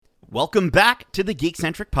Welcome back to the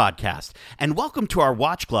Geekcentric Podcast, and welcome to our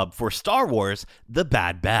watch club for Star Wars: The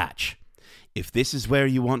Bad Batch. If this is where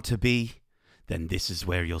you want to be, then this is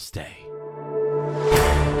where you'll stay.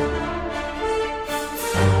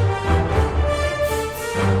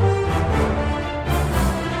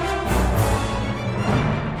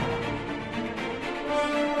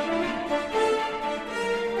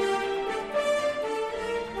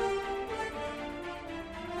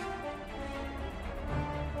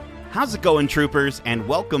 How's it going, troopers? And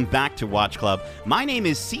welcome back to Watch Club. My name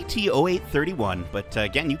is CT0831, but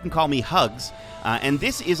again, you can call me Hugs. And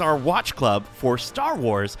this is our Watch Club for Star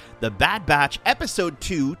Wars: The Bad Batch Episode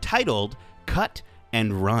 2, titled Cut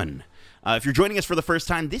and Run. If you're joining us for the first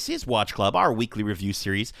time, this is Watch Club, our weekly review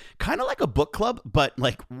series, kind of like a book club, but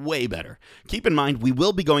like way better. Keep in mind, we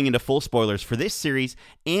will be going into full spoilers for this series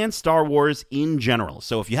and Star Wars in general.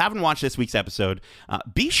 So if you haven't watched this week's episode,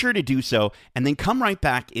 be sure to do so, and then come right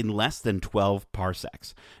back in less than 12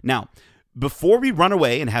 parsecs. Now, before we run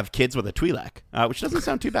away and have kids with a Twi'lek, which doesn't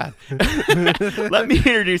sound too bad, let me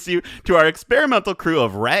introduce you to our experimental crew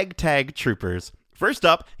of ragtag troopers. First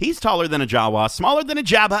up, he's taller than a Jawa, smaller than a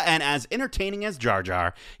Jabba, and as entertaining as Jar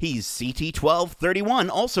Jar. He's CT1231,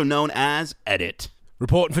 also known as Edit.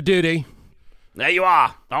 Reporting for duty. There you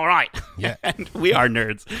are. All right. Yeah. And we are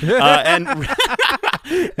nerds.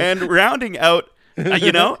 And rounding out,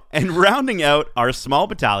 and rounding out our small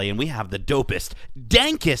battalion, we have the dopest,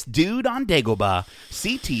 dankest dude on Dagobah,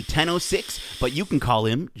 CT1006, but you can call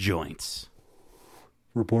him Joints.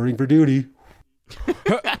 Reporting for duty.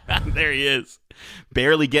 There he is.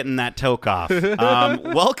 Barely getting that toke off.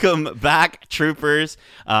 Welcome back, troopers.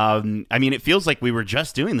 It feels like we were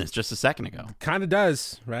just doing this just a second ago. Kind of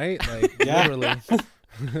does, right? Like, literally. Not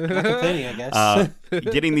complaining, I guess.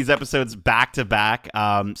 Getting these episodes back to back.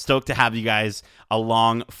 Stoked to have you guys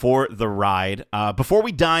along for the ride. Before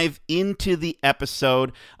we dive into the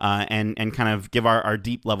episode and kind of give our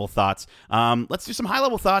deep level thoughts, let's do some high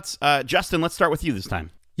level thoughts. Justin, let's start with you this time.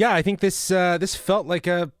 Yeah, I think this felt like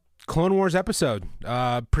a Clone Wars episode.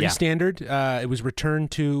 Pretty standard. It was returned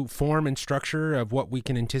to form and structure of what we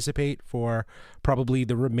can anticipate for probably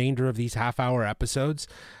the remainder of these half-hour episodes.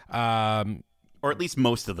 Or at least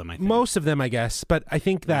most of them, I think. Most of them, I guess. But I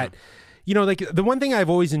think that, like the one thing I've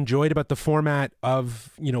always enjoyed about the format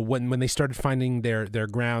of, when they started finding their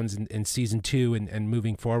grounds in season 2 and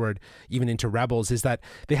moving forward, even into Rebels, is that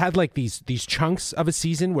they had like these chunks of a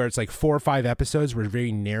season where it's like 4 or 5 episodes were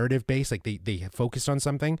very narrative based, like they focused on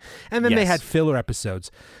something. And then they had filler episodes.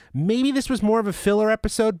 Maybe this was more of a filler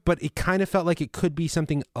episode, but it kind of felt like it could be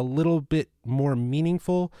something a little bit more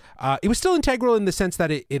meaningful. It was still integral in the sense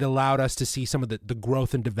that it allowed us to see some of the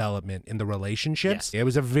growth and development in the relationships. Yes. It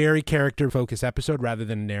was a very character-focused episode rather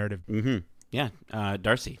than a narrative. Mm-hmm. Yeah.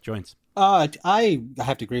 Darcy, Joints. I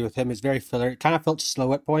have to agree with him. It's very filler. It kind of felt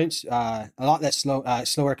slow at points. A lot less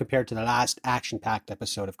slower compared to the last action-packed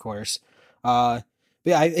episode, of course. But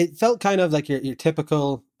yeah, it felt kind of like your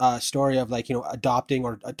typical story of like, adopting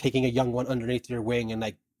or taking a young one underneath your wing and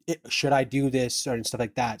like, should I do this and stuff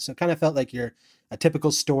like that. So it kind of felt like a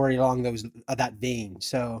typical story along that vein.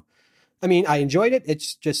 So, I mean, I enjoyed it.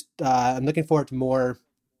 It's just I'm looking forward to more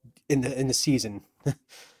in the season.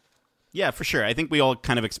 Yeah, for sure. I think we all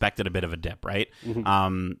kind of expected a bit of a dip, right?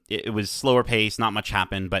 Mm-hmm. It was slower pace, not much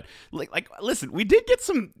happened, but like, listen, we did get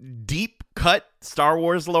some deep cut Star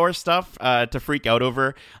Wars lore stuff to freak out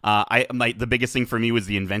over. The biggest thing for me was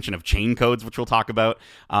the invention of chain codes, which we'll talk about,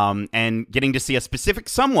 and getting to see a specific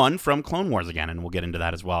someone from Clone Wars again, and we'll get into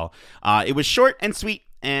that as well. It was short and sweet,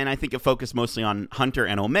 and I think it focused mostly on Hunter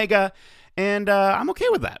and Omega. And I'm okay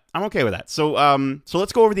with that. So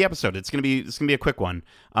let's go over the episode. It's gonna be a quick one.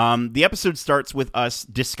 The episode starts with us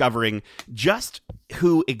discovering just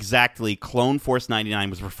who exactly Clone Force 99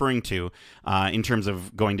 was referring to in terms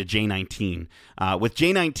of going to J19. With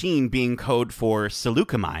J19 being code for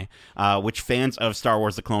Seleucami, which fans of Star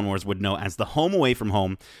Wars: The Clone Wars would know as the home away from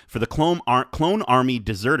home for the Clone Army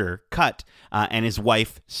deserter Cut and his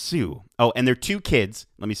wife Sue. Oh, and their 2 kids.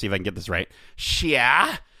 Let me see if I can get this right.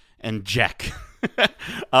 Shia and Jek.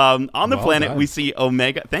 On the planet, we see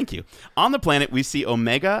Omega. Thank you. On the planet, we see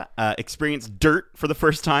Omega experience dirt for the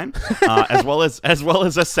first time, as well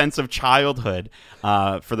as a sense of childhood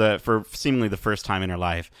for seemingly the first time in her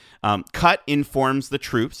life. Cut informs the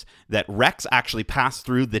troops that Rex actually passed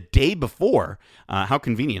through the day before. How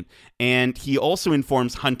convenient. And he also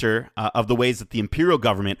informs Hunter of the ways that the Imperial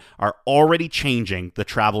government are already changing the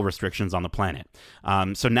travel restrictions on the planet.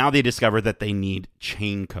 So now they discover that they need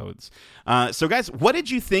chain codes. So guys, what did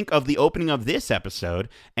you think of the opening of this episode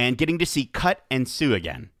and getting to see Cut and Sue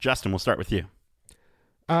again? Justin, we'll start with you.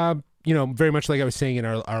 very much like I was saying in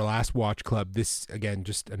our last watch club, this, again,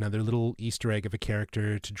 just another little Easter egg of a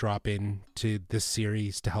character to drop in to this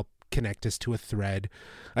series to help connect us to a thread.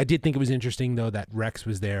 I did think it was interesting, though, that Rex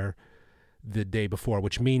was there the day before,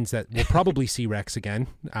 which means that we'll probably see Rex again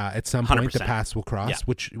at some point. 100%. The paths will cross,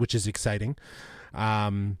 which is exciting.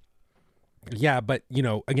 But,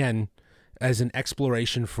 again, as an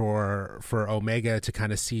exploration for Omega to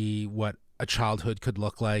kind of see what a childhood could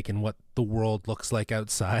look like and what the world looks like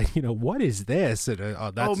outside. What is this? And,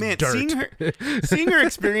 that's dirt. seeing her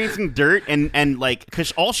experiencing dirt and like,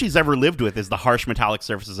 because all she's ever lived with is the harsh metallic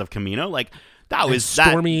surfaces of Camino. Like, that was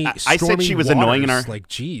stormy. I said she was waters, annoying in our, like,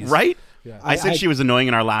 geez, right? Yeah. I said she was annoying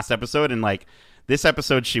in our last episode, and like this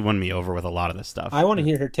episode, she won me over with a lot of this stuff. I want to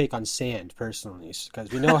hear her take on sand personally,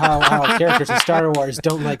 because we know how characters in Star Wars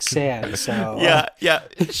don't like sand. So yeah,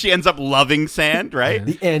 she ends up loving sand, right?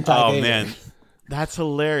 The anti. Oh man, that's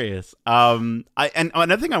hilarious. And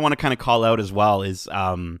another thing I want to kind of call out as well is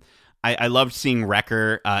I loved seeing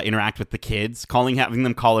Wrecker interact with the kids, having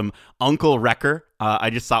them call him Uncle Wrecker.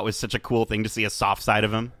 I just thought was such a cool thing to see a soft side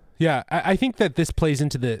of him. Yeah, I think that this plays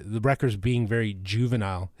into the Wrecker's being very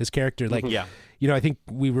juvenile. His character, like, I think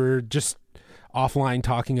we were just offline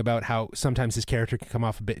talking about how sometimes his character can come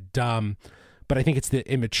off a bit dumb, but I think it's the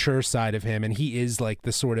immature side of him, and he is like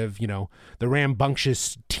the sort of, the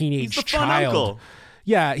rambunctious teenage He's the fun child. uncle.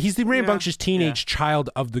 Yeah, he's the rambunctious teenage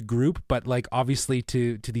child of the group, but like obviously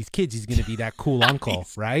to these kids, he's going to be that cool uncle,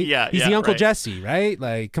 right? He's the Uncle Jesse, right?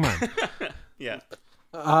 Like, come on. Yeah.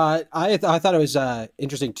 I thought it was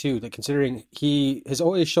interesting too, that considering he has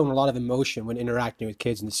always shown a lot of emotion when interacting with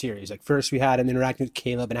kids in the series. Like, first we had him interacting with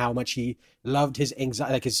Caleb and how much he loved his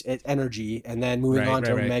anxiety, like his energy, and then moving on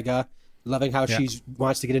to Omega, loving how she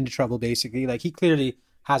wants to get into trouble. Basically, like, he clearly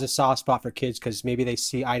has a soft spot for kids because maybe they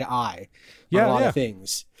see eye to eye on a lot of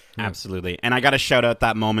things. Absolutely, and I got to shout out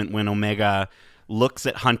that moment when Omega looks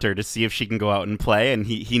at Hunter to see if she can go out and play, and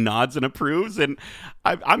he nods and approves, and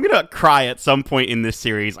I'm gonna cry at some point in this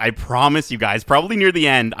series. I promise you guys, probably near the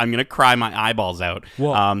end, I'm gonna cry my eyeballs out.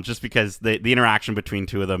 Well, just because the interaction between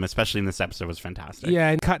two of them, especially in this episode, was fantastic. Yeah,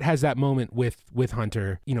 and Cut has that moment with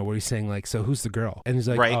Hunter, where he's saying like, so who's the girl? And he's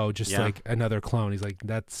like, like another clone. He's like,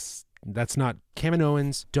 that's not,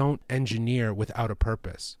 Kaminoans don't engineer without a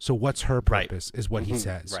purpose. So what's her purpose is what he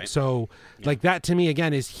says. Right. So like that to me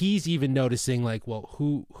again is he's even noticing like, well,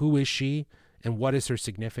 who is she and what is her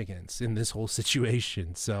significance in this whole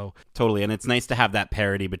situation? So totally. And it's nice to have that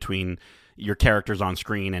parity between your characters on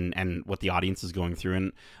screen and what the audience is going through.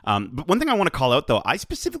 And but one thing I want to call out though, I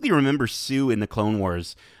specifically remember Sue in the Clone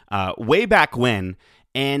Wars way back when.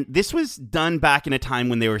 And this was done back in a time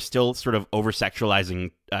when they were still sort of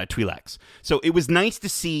over-sexualizing Twi'leks. So it was nice to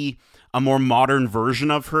see a more modern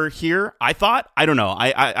version of her here. I thought, I don't know,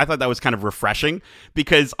 I thought that was kind of refreshing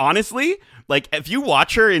because honestly, like if you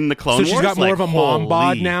watch her in the Clone Wars, she's got more like, of a mom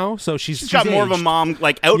bod now. So she's got more aged. of a mom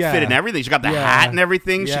like outfit and everything. She's got the hat and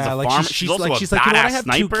everything. She's a farmer. She's also a badass I have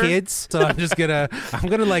sniper. 2 kids, so I'm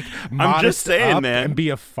gonna like I'm just saying, up man, and be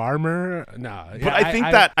a farmer. No, but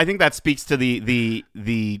I think that speaks to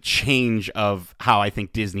the change of how I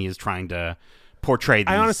think Disney is trying to portray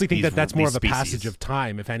these, I honestly think that's more of a species. passage of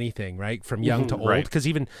time, if anything, right? From young to old, because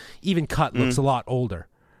even Cut looks a lot older,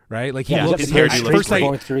 right? Like he looks, his hairdo looks great.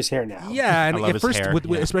 Going through his hair now. Yeah, and at first, hair,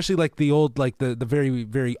 especially like the old, like the very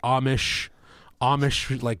very Amish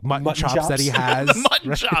like mutton chops that he has. The mutton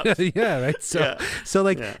right? chops. Yeah, right. So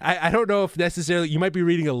like I don't know if necessarily you might be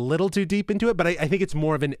reading a little too deep into it, but I think it's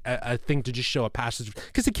more of a thing to just show a passage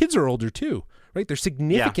because the kids are older too. Right, they're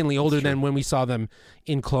significantly older than when we saw them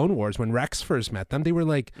in Clone Wars. When Rex first met them, they were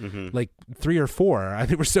like 3 or 4.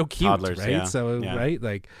 They were so cute, toddlers, right? Right,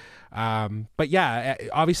 like, but yeah,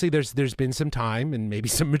 obviously there's been some time and maybe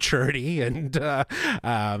some maturity, and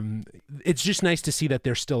it's just nice to see that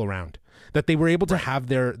they're still around. That they were able to have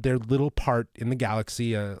their little part in the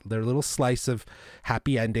galaxy, their little slice of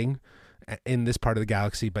happy ending in this part of the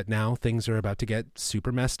galaxy. But now things are about to get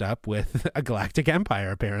super messed up with a galactic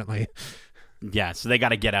empire, apparently. Yeah, so they got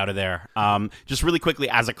to get out of there. Just really quickly,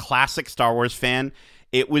 as a classic Star Wars fan,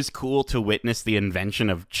 it was cool to witness the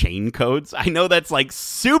invention of chain codes. I know that's like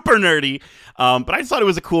super nerdy, but I just thought it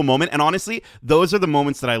was a cool moment. And honestly, those are the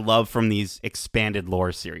moments that I love from these expanded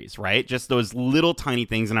lore series, right? Just those little tiny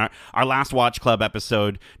things. In our last Watch Club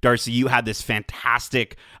episode, Darcy, you had this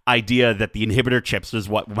fantastic idea that the inhibitor chips is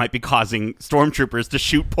what might be causing stormtroopers to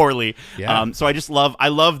shoot poorly. Yeah. So I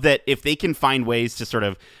love that if they can find ways to sort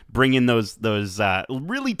of bring in those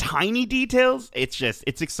really tiny details,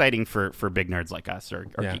 it's exciting for big nerds like us, or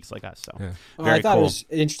are geeks like us. So Yeah. Well, very I thought cool. it was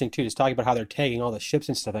interesting too, just talking about how they're tagging all the ships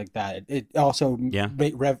and stuff like that. It also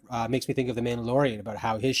makes me think of the Mandalorian, about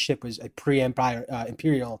how his ship was a pre-Empire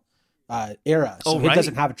Imperial era, so it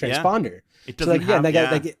doesn't have a transponder. It So doesn't have.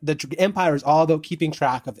 the Empire is all about keeping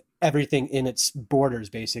track of everything in its borders,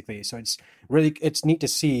 basically. So it's neat to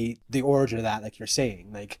see the origin of that, like you're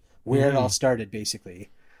saying, like where it all started, basically.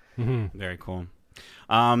 Very cool.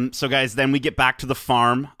 So guys, then we get back to the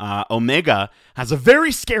farm. Omega has a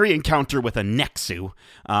very scary encounter with a Nexu,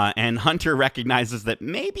 and Hunter recognizes that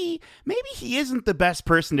maybe he isn't the best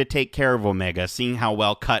person to take care of Omega, seeing how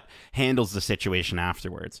well Cut handles the situation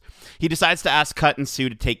afterwards. He decides to ask Cut and Sue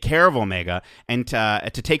to take care of Omega and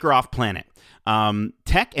to take her off planet.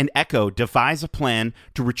 Tech and Echo devise a plan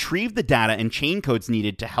to retrieve the data and chain codes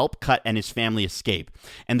needed to help Cut and his family escape,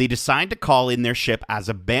 and they decide to call in their ship as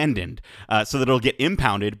abandoned, so that it'll get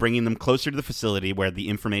impounded, bringing them closer to the facility where the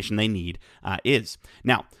information they need is.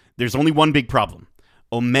 Now, there's only one big problem.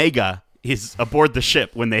 Omega is aboard the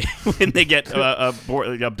ship when they get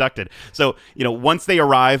abducted. So, once they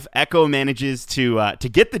arrive, Echo manages to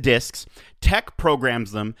get the discs. Tech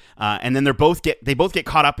programs them, and then they both get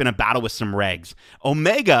caught up in a battle with some regs.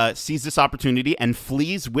 Omega sees this opportunity and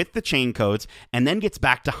flees with the chain codes, and then gets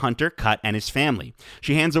back to Hunter, Cut, and his family.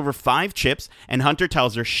 She hands over 5 chips, and Hunter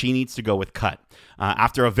tells her she needs to go with Cut.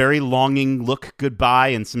 After a very longing look goodbye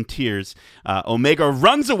and some tears, Omega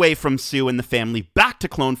runs away from Sue and the family back to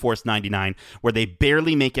Clone Force 99, where they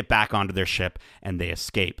barely make it back onto their ship, and they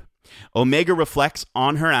escape. Omega reflects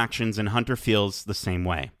on her actions, and Hunter feels the same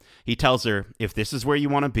way. He tells her, if this is where you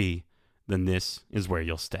want to be, then this is where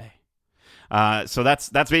you'll stay. So that's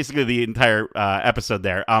basically the entire episode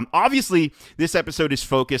there. Obviously, this episode is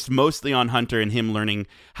focused mostly on Hunter and him learning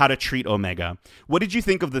how to treat Omega. What did you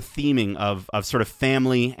think of the theming of sort of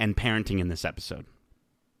family and parenting in this episode?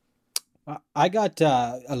 I got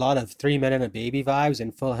a lot of 3 Men and a Baby vibes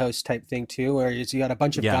and Full House type thing too, where you got a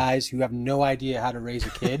bunch of guys who have no idea how to raise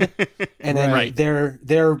a kid, and then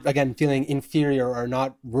they're again feeling inferior or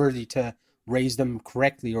not worthy to raise them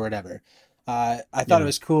correctly or whatever. I thought it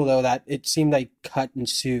was cool though that it seemed like Cut and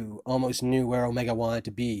Sue almost knew where Omega wanted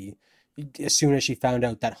to be. As soon as she found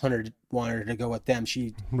out that Hunter wanted her to go with them,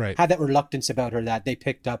 she had that reluctance about her that they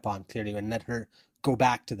picked up on clearly and let her go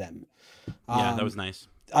back to them. That was nice.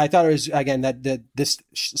 I thought it was, again, that this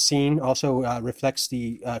scene also reflects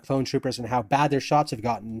the clone troopers and how bad their shots have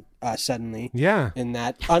gotten suddenly. Yeah. In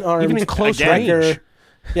that unarmed even in close Wrecker, range.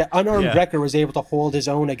 unarmed Wrecker was able to hold his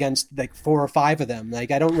own against like 4 or 5 of them. Like,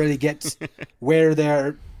 I don't really get where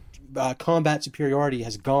their combat superiority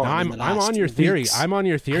has gone. I'm on your theory. Weeks. I'm on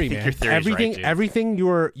your theory, man. Your theory's right, James. Everything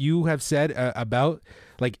you have said about,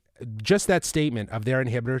 like, just that statement of their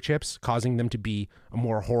inhibitor chips causing them to be a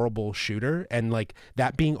more horrible shooter, and like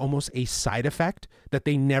that being almost a side effect that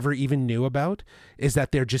they never even knew about, is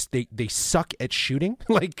that they're just they suck at shooting.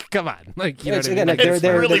 Like, come on, like, you know what I mean? Like, It's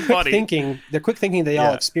their really quick funny. thinking. Their quick thinking they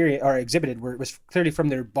all experienced or exhibited was clearly from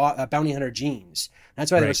their bounty hunter genes.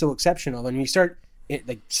 That's why they were so exceptional. And when you start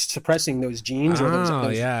suppressing those genes or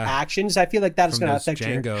those actions, I feel like that's going to affect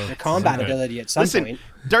your combat ability at some point.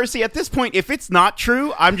 Darcy, at this point, if it's not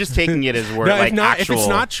true, I'm just taking it as word. No, like if it's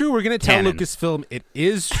not true, we're going to tell canon. Lucasfilm it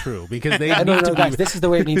is true, because they No, need to guys, be. this is the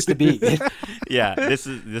way it needs to be. Yeah, this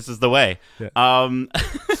is the way. Yeah.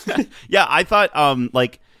 I thought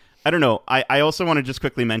I don't know. I also want to just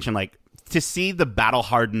quickly mention, like, to see the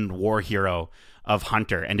battle-hardened war hero of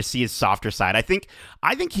Hunter and to see his softer side. I think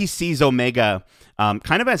he sees Omega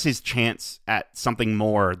kind of as his chance at something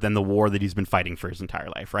more than the war that he's been fighting for his entire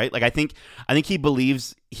life, right? Like, I think he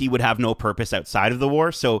believes he would have no purpose outside of the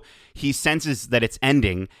war, so he senses that it's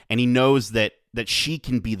ending, and he knows that she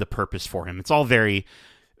can be the purpose for him. It's all very,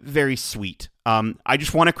 very sweet. I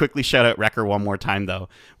just want to quickly shout out Wrecker one more time, though.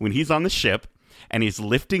 When he's on the ship and he's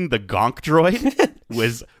lifting the gonk droid,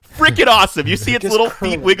 was freaking awesome. You see its Just little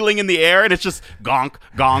curling. feet wiggling in the air, and it's just gonk,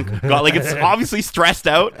 gonk, gonk. Like, it's obviously stressed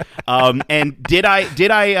out. And did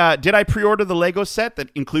I pre-order the Lego set that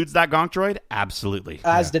includes that gonk droid? Absolutely.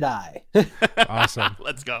 As did I. Awesome.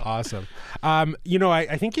 Let's go. Awesome.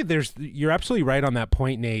 I think you're absolutely right on that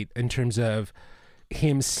point, Nate, in terms of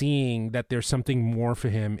him seeing that there's something more for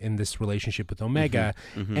him in this relationship with Omega,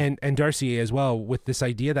 and Darcy as well, with this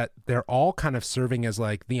idea that they're all kind of serving as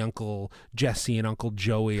like the Uncle Jesse and Uncle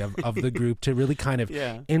Joey of the group to really kind of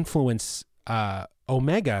influence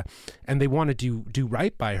Omega, and they want to do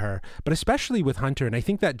right by her. But especially with Hunter, and I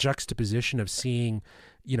think that juxtaposition of seeing,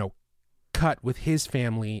 Cut with his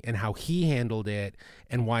family and how he handled it,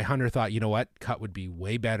 and why Hunter thought, you know what, Cut would be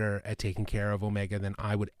way better at taking care of Omega than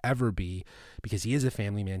I would ever be, because he is a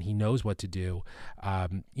family man. He knows what to do.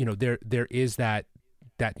 There is that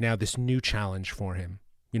that now this new challenge for him,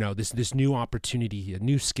 you know, this new opportunity, a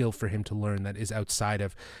new skill for him to learn that is outside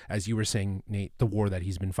of, as you were saying, Nate, the war that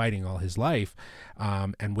he's been fighting all his life,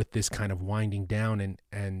 and with this kind of winding down,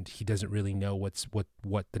 and he doesn't really know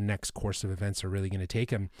what the next course of events are really going to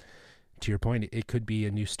take him. To your point, it could be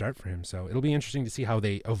a new start for him. So it'll be interesting to see how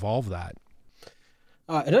they evolve that.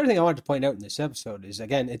 Another thing I wanted to point out in this episode is,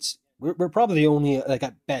 again, we're probably only, like,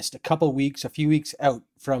 at best a few weeks out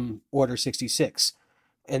from Order 66.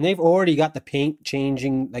 And they've already got the paint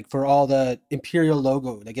changing, like, for all the Imperial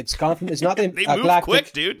logo. Like, it's gone from, it's not the They move Galactic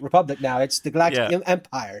quick, dude. Republic now. It's the Galactic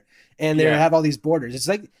Empire. And they have all these borders. It's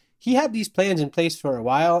like he had these plans in place for a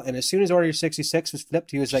while. And as soon as Order 66 was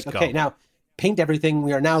flipped, he was like, okay, now paint everything.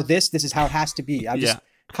 We are now this. This is how it has to be. I'm just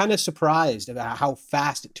kind of surprised about how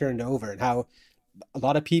fast it turned over and how a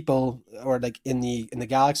lot of people, or like in the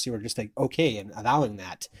galaxy, were just like, okay, and allowing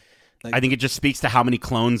that. Like, I think it just speaks to how many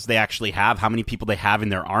clones they actually have, how many people they have in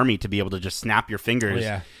their army to be able to just snap your fingers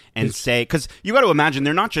and say, because you got to imagine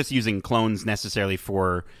they're not just using clones necessarily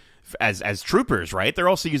for as troopers, right? They're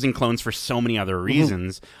also using clones for so many other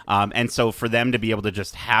reasons. And so for them to be able to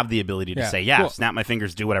just have the ability to say, snap my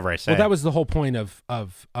fingers, do whatever I say. Well, that was the whole point of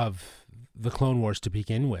the Clone Wars to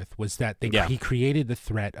begin with, was that he created the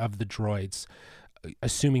threat of the droids,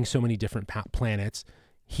 assuming so many different planets.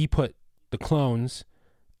 He put the clones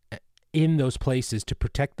in those places to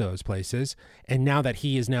protect those places, and now that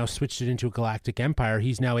he has now switched it into a galactic empire,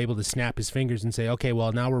 he's now able to snap his fingers and say, okay,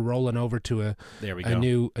 well, now we're rolling over to a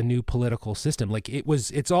new political system. Like,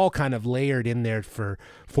 it's all kind of layered in there for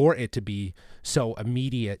it to be so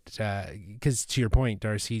immediate, because to your point,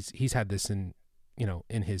 Darcy, he's had this in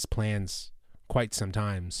his plans quite some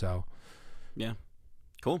time. So yeah,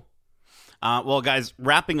 cool. Well, guys,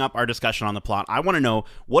 wrapping up our discussion on the plot, I want to know,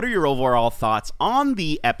 what are your overall thoughts on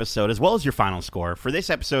the episode, as well as your final score? For this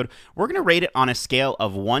episode, we're going to rate it on a scale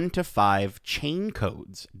of 1 to 5 chain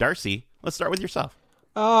codes. Darcy, let's start with yourself.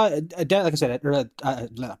 Like I said,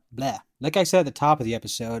 like I said at the top of the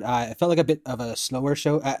episode, it felt like a bit of a slower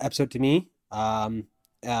episode to me.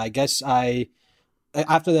 I guess after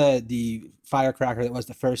the firecracker that was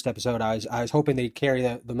the first episode, I was hoping they'd carry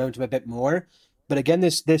the momentum a bit more. But again,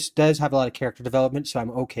 this does have a lot of character development, so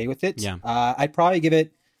I'm okay with it. Yeah. I'd probably give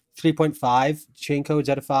it 3.5 chain codes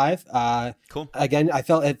out of 5. Cool. Again,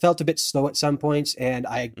 it felt a bit slow at some points, and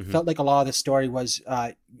I felt like a lot of the story was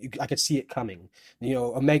I could see it coming.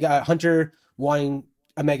 Omega Hunter wanting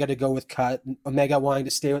Omega to go with Cut, Omega wanting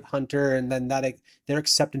to stay with Hunter, and then their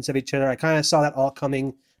acceptance of each other. I kind of saw that all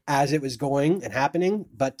coming as it was going and happening.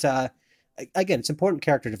 But again, it's important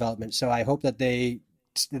character development, so I hope that this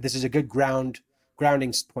is a good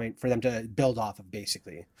grounding point for them to build off of,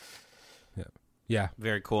 basically. Yeah.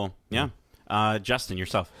 Very cool. Yeah. Justin,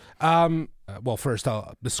 yourself. Well, first,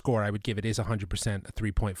 the score I would give it is 100%, a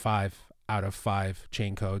 3.5 out of 5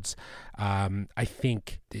 chain codes. I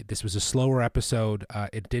think this was a slower episode.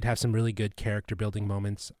 It did have some really good character building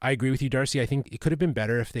moments. I agree with you, Darcy. I think it could have been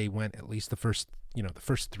better if they went at least the first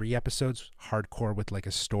 3 episodes hardcore with like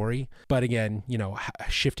a story. But again,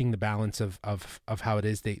 shifting the balance of how it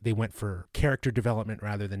is, they went for character development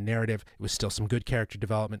rather than narrative. It was still some good character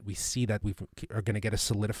development. We see that we are going to get a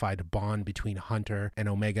solidified bond between Hunter and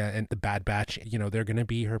Omega, and the Bad Batch. They're going to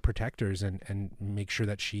be her protectors and make sure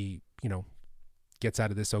that she gets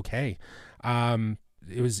out of this okay.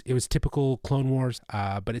 It was typical Clone Wars,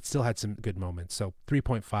 but it still had some good moments. So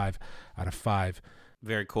 3.5 out of 5.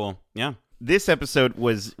 Very cool. Yeah. This episode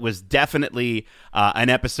was definitely an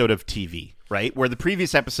episode of TV, right? Where the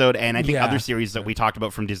previous episode, and I think other series that we talked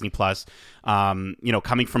about from Disney Plus,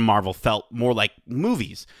 coming from Marvel, felt more like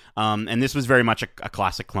movies. And this was very much a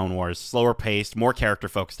classic Clone Wars, slower paced, more character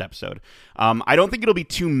focused episode. I don't think it'll be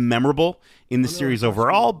too memorable in the series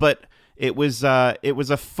overall, but it was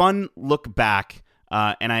a fun look back.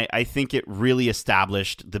 And I think it really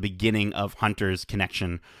established the beginning of Hunter's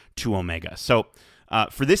connection to Omega. So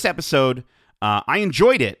for this episode, I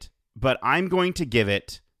enjoyed it, but I'm going to give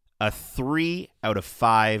it a 3 out of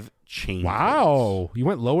 5 chain codes. You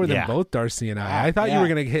went lower than both Darcy and I. I thought you were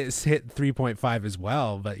going to hit 3.5 as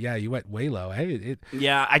well, but yeah, you went way low. I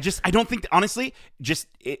don't think, honestly,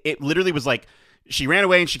 it literally was like she ran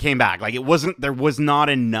away and she came back. Like there was not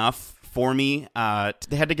enough for me.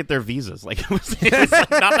 They had to get their visas. Like it was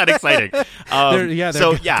like not that exciting.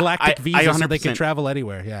 They're galactic visas, so they can travel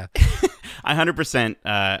anywhere. Yeah. I 100%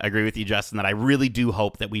 agree with you, Justin, that I really do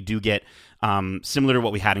hope that we do get similar to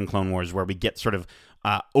what we had in Clone Wars, where we get sort of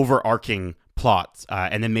overarching plots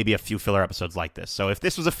and then maybe a few filler episodes like this. So if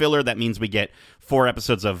this was a filler, that means we get 4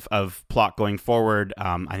 episodes of plot going forward.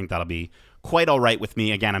 I think that'll be quite all right with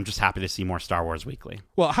me. Again, I'm just happy to see more Star Wars Weekly.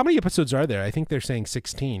 Well, how many episodes are there? I think they're saying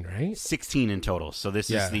 16, right? 16 in total. So this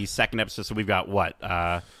is the second episode. So we've got what?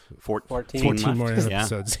 14 14 more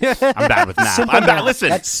episodes. I'm bad with math. Simple I'm bad. math. Listen.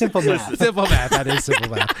 That's simple math. Simple math. That is simple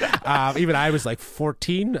math. Even I was like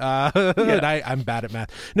 14, and I'm bad at math.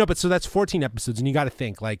 No, but so that's 14 episodes, and you got to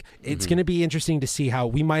think, like, it's going to be interesting to see how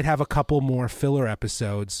we might have a couple more filler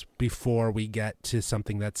episodes before we get to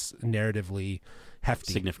something that's narratively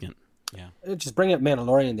hefty. Significant. Yeah. Just bring up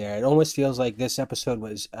Mandalorian there. It almost feels like this episode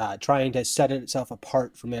was trying to set itself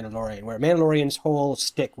apart from Mandalorian, where Mandalorian's whole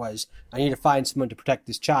stick was, I need to find someone to protect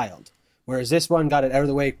this child. Whereas this one got it out of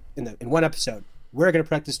the way in one episode. We're going to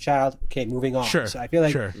protect this child. Okay, moving on. Sure. So I feel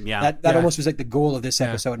like that almost was like the goal of this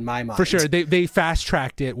episode in my mind. For sure. They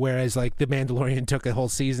fast-tracked it, whereas like The Mandalorian took a whole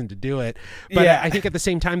season to do it. But I think at the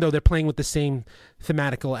same time, though, they're playing with the same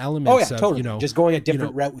thematical elements. Totally. Just going a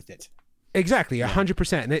different route with it. Exactly,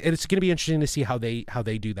 100%. And it's going to be interesting to see how they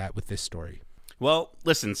do that with this story. Well,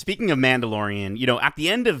 listen, speaking of Mandalorian, at the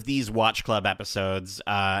end of these Watch Club episodes,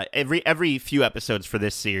 every few episodes for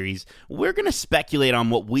this series, we're going to speculate on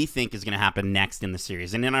what we think is going to happen next in the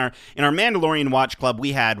series. And in our Mandalorian Watch Club,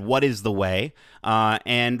 we had What is the Way?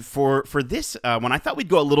 And for this one, I thought we'd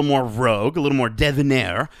go a little more rogue, a little more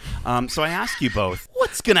debonair. So I ask you both,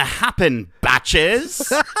 what's going to happen,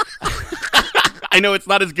 batches? I know it's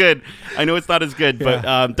not as good.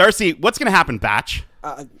 But Darcy, what's going to happen, batch?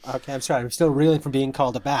 Okay, I'm sorry. I'm still reeling from being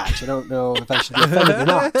called a batch. I don't know if I should be offended or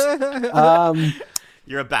not.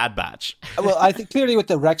 You're a bad batch. Well, I think clearly with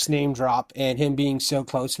the Rex name drop and him being so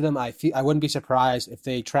close to them, I wouldn't be surprised if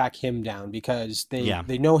they track him down because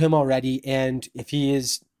they know him already, and if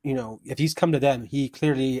he's come to them, he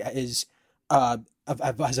clearly is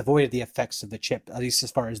has avoided the effects of the chip, at least as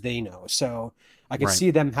far as they know. So I could see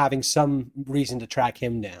them having some reason to track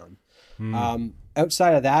him down.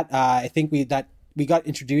 Outside of that, I think we got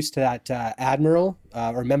introduced to that admiral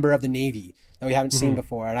or member of the Navy that we haven't seen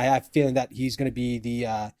before, and I have a feeling that he's going to be the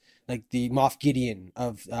Moff Gideon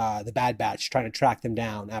of the Bad Batch, trying to track them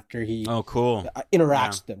down after he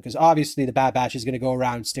interacts with them, because obviously the Bad Batch is going to go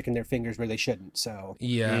around sticking their fingers where they shouldn't. So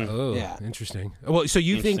interesting. Well, so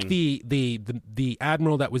you think the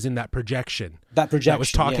admiral that was in that projection that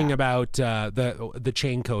was talking about the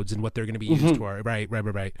chain codes and what they're going to be used for, right?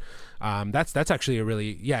 That's actually a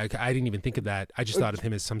really I didn't even think of that. I just thought of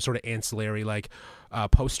him as some sort of ancillary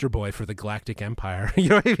poster boy for the Galactic Empire. You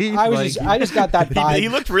know what I mean? I just got that vibe. He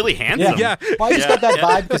looked really handsome. Yeah. Well, I just got that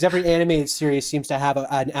vibe because every animated series seems to have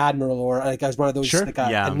an admiral or as one of those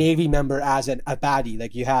a Navy member as a baddie.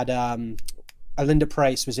 Like you had Alinda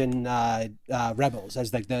Price was in Rebels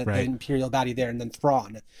as the Imperial baddie there, and then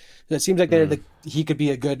Thrawn. So it seems like he could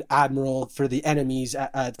be a good admiral for the enemies,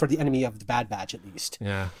 for the enemy of the Bad Batch at least.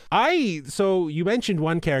 Yeah. So you mentioned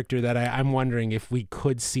one character that I'm wondering if we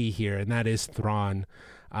could see here, and that is Thrawn.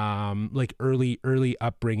 Early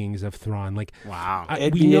upbringings of Thrawn. Wow,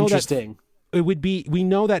 it'd be interesting. It would be. We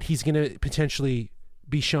know that he's going to potentially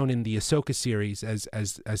be shown in the Ahsoka series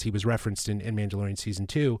as he was referenced in Mandalorian season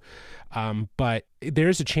 2, but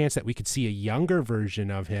there's a chance that we could see a younger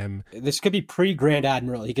version of him. This could be pre-Grand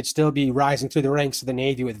Admiral. He could still be rising through the ranks of the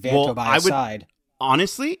Navy with Vanto by his side.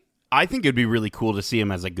 Honestly, I think it'd be really cool to see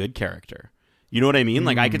him as a good character. You know what I mean?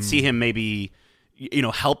 I could see him maybe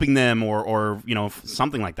helping them or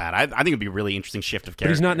something like that. I think it'd be a really interesting shift of character.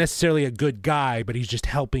 But he's not necessarily a good guy, but he's just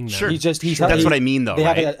helping them. Sure. That's what I mean, though,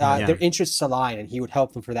 right? Their interests align, and he would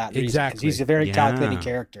help them for that reason. Exactly. He's a very calculating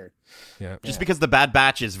character. Yeah. Just because the Bad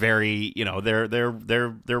Batch is very,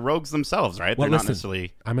 they're rogues themselves, right? Well, they're not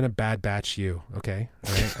necessarily. I'm gonna Bad Batch you, okay?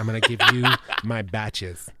 All right? I'm gonna give you my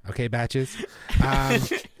batches, okay, batches.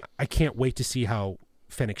 I can't wait to see how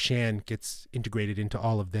Fennec Shan gets integrated into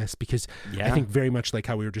all of this, because I think very much like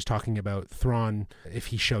how we were just talking about Thrawn, if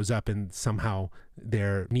he shows up and somehow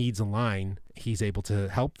their needs align, he's able to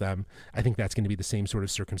help them. I think that's going to be the same sort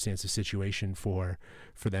of circumstance of situation for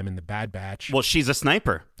them in the Bad Batch. Well, she's a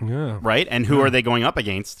sniper, right? And who are they going up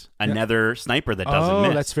against? Another sniper that doesn't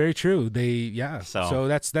miss. Oh, that's very true. So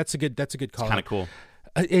that's a good call. It's kind of cool.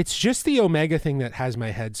 It's just the Omega thing that has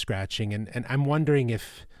my head scratching, and I'm wondering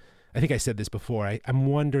if, I think I said this before, I'm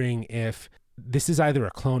wondering if this is either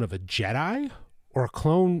a clone of a Jedi or a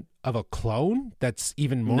clone of a clone that's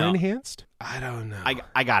even more enhanced. I don't know.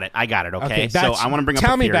 I got it. Okay, Batch, so I want to bring up a theory.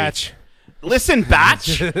 Tell me, Batch. Listen,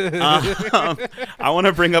 Batch. I want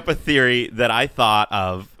to bring up a theory that I thought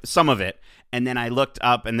of, some of it, and then I looked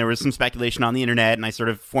up, and there was some speculation on the internet, and I sort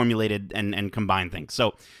of formulated and combined things.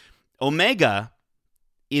 So Omega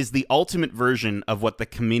is the ultimate version of what the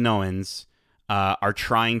Kaminoans are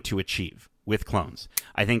trying to achieve with clones.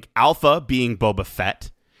 I think Alpha being Boba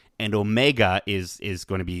Fett, and Omega is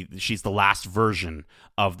going to be, she's the last version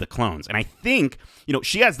of the clones. And I think,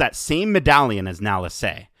 she has that same medallion as Nala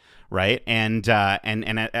Se, right? And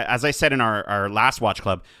as I said in our last Watch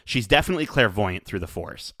Club, she's definitely clairvoyant through the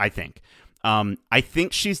Force, I think. I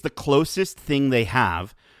think she's the closest thing they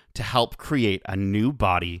have to help create a new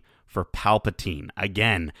body for Palpatine.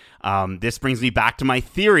 Again, this brings me back to my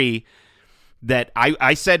theory that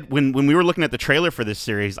I said when we were looking at the trailer for this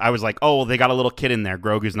series, I was like, oh, well, they got a little kid in there.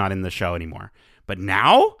 Grogu's not in the show anymore. But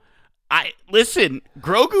now, listen,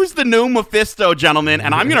 Grogu's the new Mephisto, gentlemen,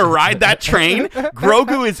 and I'm going to ride that train.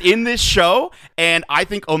 Grogu is in this show, and I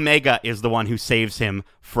think Omega is the one who saves him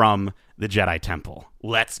from the Jedi Temple.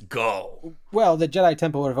 Let's go. Well, the Jedi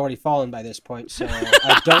Temple would have already fallen by this point, so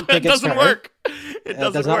I don't think it doesn't work. It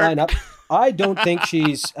does not line up. I don't think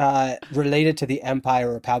she's related to the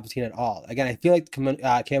Empire or Palpatine at all. Again, I feel like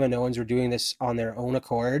Kaminoans were doing this on their own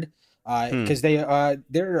accord because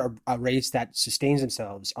they're a race that sustains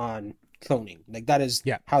themselves on cloning. Like that is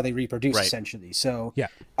how they reproduce essentially. So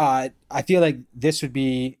I feel like this would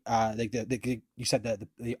be like you said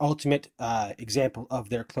the ultimate example of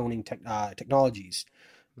their cloning technologies.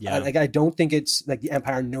 Yeah, like I don't think it's like the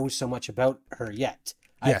Empire knows so much about her yet.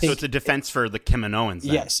 I think, so it's a defense for the Kaminoans.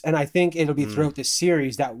 Then. Yes, and I think it'll be throughout this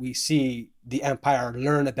series that we see the Empire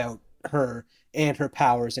learn about her and her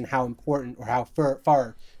powers and how important or how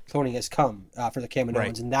far cloning has come for the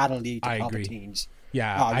Kaminoans, and that'll lead to Palpatine's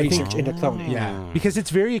research into cloning. Yeah, because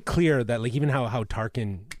it's very clear that like even how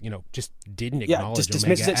Tarkin just didn't acknowledge just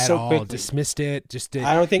dismissed Omega it at so all. Quickly. Dismissed it. Just did,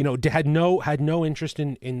 I don't think had no interest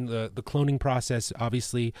in the cloning process.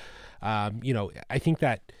 Obviously, I think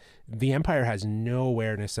that the Empire has no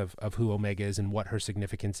awareness of who Omega is and what her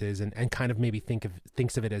significance is, and kind of maybe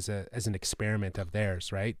thinks of it as an experiment of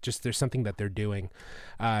theirs, right? Just there's something that they're doing.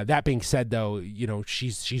 That being said, though,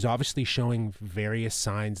 she's obviously showing various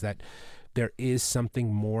signs that there is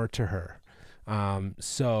something more to her.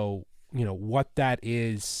 So what that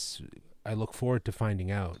is, I look forward to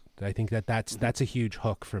finding out. I think that's a huge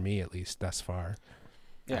hook for me, at least thus far.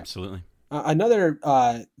 Yeah, absolutely. Another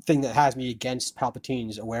thing that has me against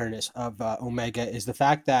Palpatine's awareness of Omega is the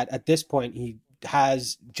fact that at this point he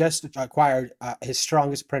has just acquired his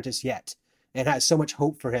strongest apprentice yet and has so much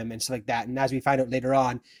hope for him and stuff like that. And as we find out later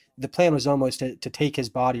on, the plan was almost to take his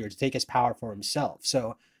body or to take his power for himself.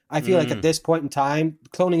 So I feel like at this point in time,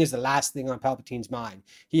 cloning is the last thing on Palpatine's mind.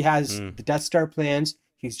 He has the Death Star plans.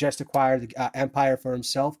 He's just acquired the Empire for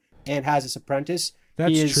himself and has this apprentice.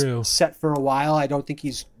 That's he is true. Set for a while. I don't think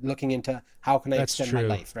he's looking into how can I extend my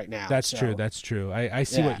life right now. That's true. I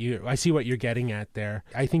see what you're getting at there.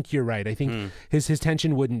 I think you're right. I think his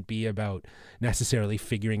tension wouldn't be about necessarily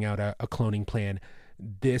figuring out a cloning plan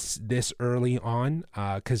this early on,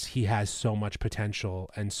 because he has so much potential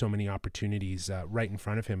and so many opportunities right in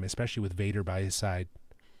front of him, especially with Vader by his side.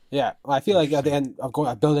 Yeah, well, I feel like at the end,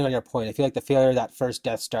 building on your point, I feel like the failure of that first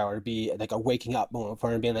Death Star would be like a waking up moment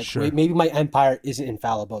for him, being like, wait, maybe my Empire isn't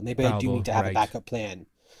infallible. Maybe I do need to have a backup plan.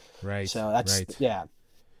 Right. So that's,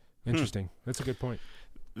 Interesting. That's a good point.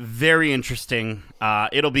 Very interesting.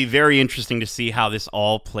 It'll be very interesting to see how this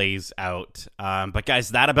all plays out. But guys,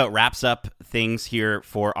 that about wraps up things here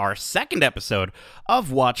for our second episode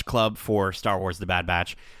of Watch Club for Star Wars The Bad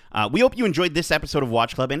Batch. We hope you enjoyed this episode of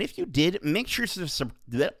Watch Club, and if you did, make sure to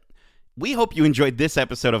we hope you enjoyed this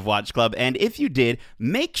episode of Watch Club, and if you did,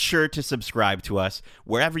 make sure to subscribe to us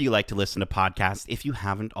wherever you like to listen to podcasts if you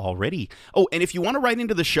haven't already. Oh, and if you want to write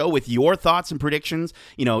into the show with your thoughts and predictions,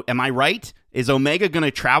 am I right? Is Omega going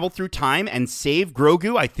to travel through time and save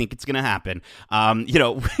Grogu? I think it's going to happen.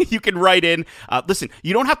 You can write in. Listen,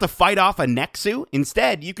 you don't have to fight off a Nexu.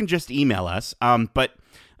 Instead, you can just email us. But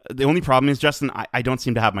the only problem is, Justin, I don't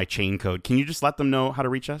seem to have my chain code. Can you just let them know how to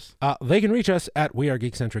reach us? They can reach us at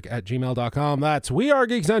wearegeekcentric@gmail.com. That's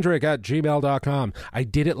wearegeekcentric@gmail.com. I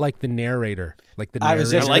did it like the narrator. Like the narrator. I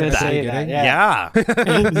was just going to say that. Yeah.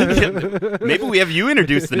 Maybe we have you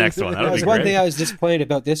introduce the next one. That was one thing I was disappointed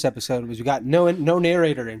about this episode was we got no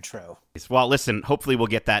narrator intro. Well, listen, hopefully we'll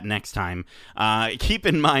get that next time. Keep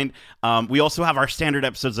in mind, we also have our standard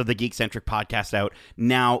episodes of the Geekcentric podcast out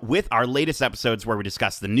now with our latest episodes where we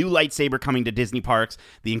discuss the new lightsaber coming to Disney parks,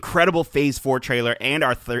 the incredible Phase 4 trailer, and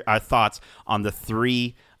our thoughts on the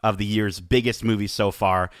 3 of the year's biggest movies so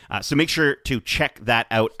far. So make sure to check that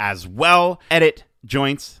out as well. Edit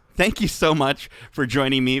Joints, thank you so much for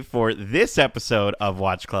joining me for this episode of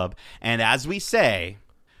Watch Club. And as we say,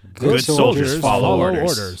 good soldiers follow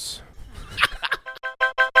orders.